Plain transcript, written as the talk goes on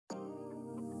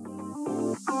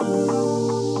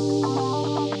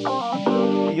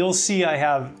you'll see I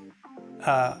have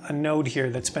a node here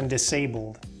that's been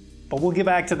disabled, but we'll get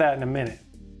back to that in a minute.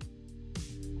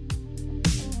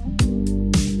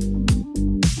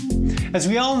 As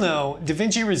we all know,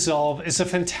 DaVinci is a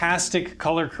fantastic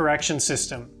color correction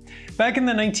system. Back in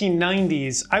the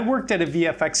 1990s, I worked at a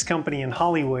VFX company in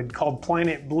Hollywood called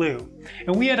Planet Blue,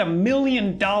 and we had $1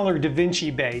 million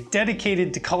DaVinci bay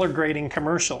dedicated to color grading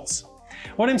commercials.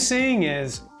 What I'm saying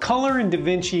is, color in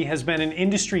DaVinci has been an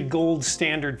industry gold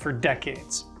standard for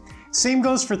decades. Same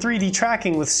goes for 3D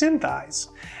tracking with SynthEyes.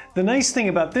 The nice thing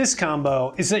about this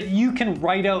combo is that you can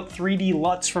write out 3D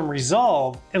LUTs from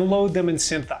Resolve and load them in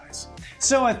SynthEyes.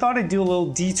 So I thought I'd do a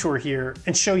little detour here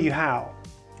and show you how.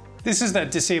 This is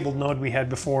that disabled node we had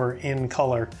before in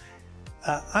color.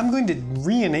 I'm going to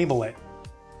re-enable it.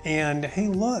 And hey,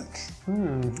 look,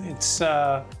 it's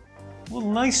a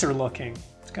little nicer looking.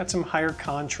 It's got some higher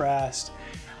contrast.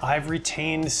 I've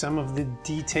retained some of the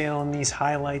detail in these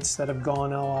highlights that have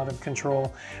gone all out of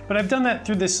control. But I've done that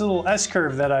through this little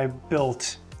S-curve that I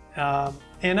built.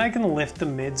 And I can lift the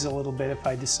mids a little bit if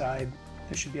I decide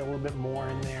there should be a little bit more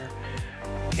in there.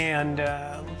 And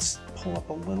let's pull up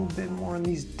a little bit more on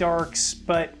these darks,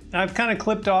 but I've kind of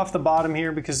clipped off the bottom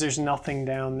here because there's nothing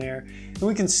down there. And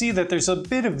we can see that there's a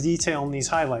bit of detail in these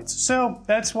highlights. So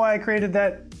that's why I created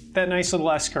that nice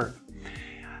little S-curve.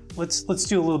 Let's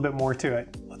do a little bit more to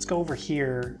it. Let's go over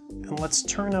here and let's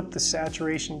turn up the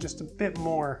saturation just a bit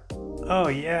more. Oh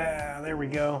yeah, there we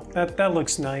go. That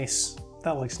looks nice.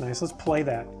 That looks nice. Let's play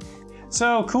that.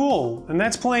 So cool, and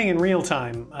that's playing in real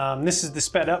time. This is the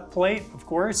sped up plate, of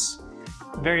course.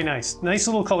 Very nice. Nice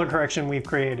little color correction we've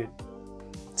created.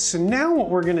 So now what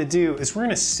we're gonna do is we're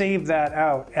gonna save that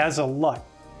out as a LUT.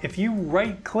 If you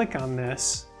right click on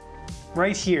this,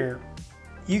 right here,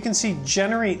 you can see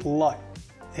generate LUT.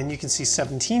 And you can see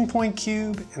 17-point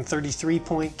cube and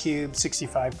 33-point cube,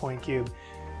 65-point cube.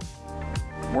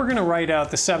 We're gonna write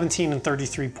out the 17 and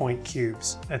 33-point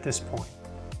cubes at this point.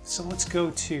 So let's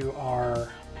go to our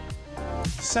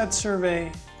set survey,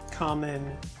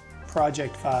 common,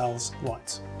 project files,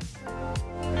 LUTs.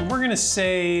 And we're gonna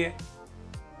say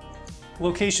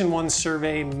location 1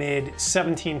 survey mid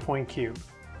 17-point cube.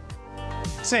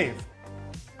 Save,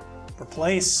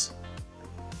 replace,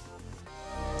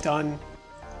 done.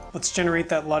 Let's generate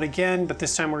that LUT again, but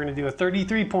this time we're gonna do a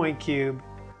 33-point cube,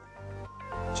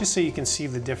 just so you can see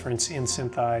the difference in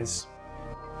SynthEyes.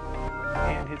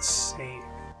 And hit save.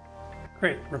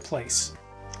 Great, replace.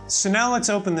 So now let's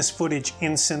open this footage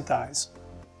in SynthEyes.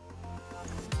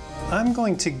 I'm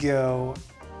going to go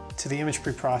to the image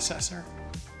preprocessor,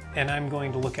 and I'm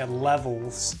going to look at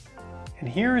levels. And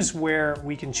here's where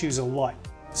we can choose a LUT.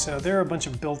 So there are a bunch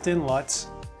of built-in LUTs,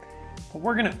 but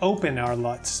we're gonna open our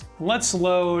LUTs. Let's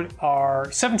load our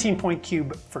 17-point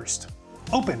cube first.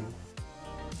 Open.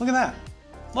 Look at that.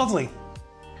 Lovely.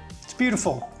 It's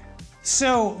beautiful.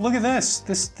 So look at this.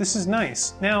 This is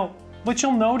nice. Now, what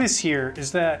you'll notice here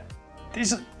is that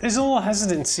there's a little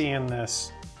hesitancy in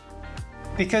this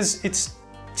because it's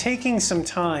taking some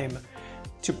time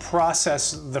to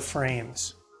process the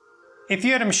frames. If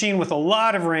you had a machine with a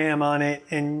lot of RAM on it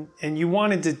and you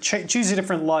wanted to choose a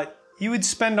different LUT, you would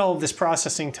spend all of this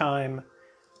processing time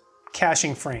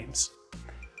caching frames.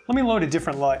 Let me load a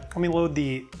different LUT. Let me load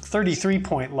the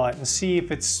 33-point LUT and see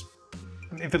if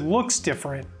it looks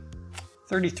different.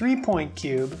 33-point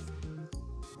cube.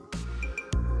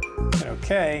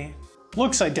 Okay,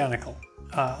 looks identical.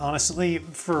 Honestly,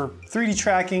 for 3D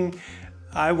tracking,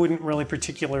 I wouldn't really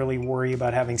particularly worry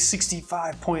about having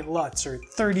 65-point LUTs or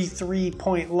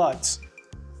 33-point LUTs.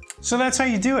 So that's how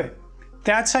you do it.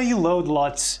 That's how you load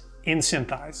LUTs in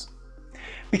SynthEyes.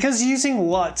 Because using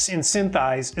LUTs in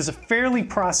SynthEyes is a fairly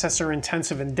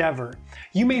processor-intensive endeavor,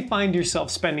 you may find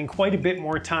yourself spending quite a bit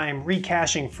more time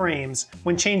recaching frames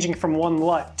when changing from one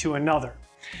LUT to another.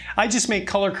 I just make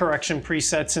color correction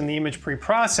presets in the image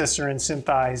preprocessor in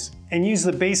SynthEyes and use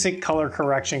the basic color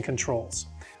correction controls,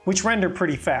 which render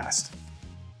pretty fast.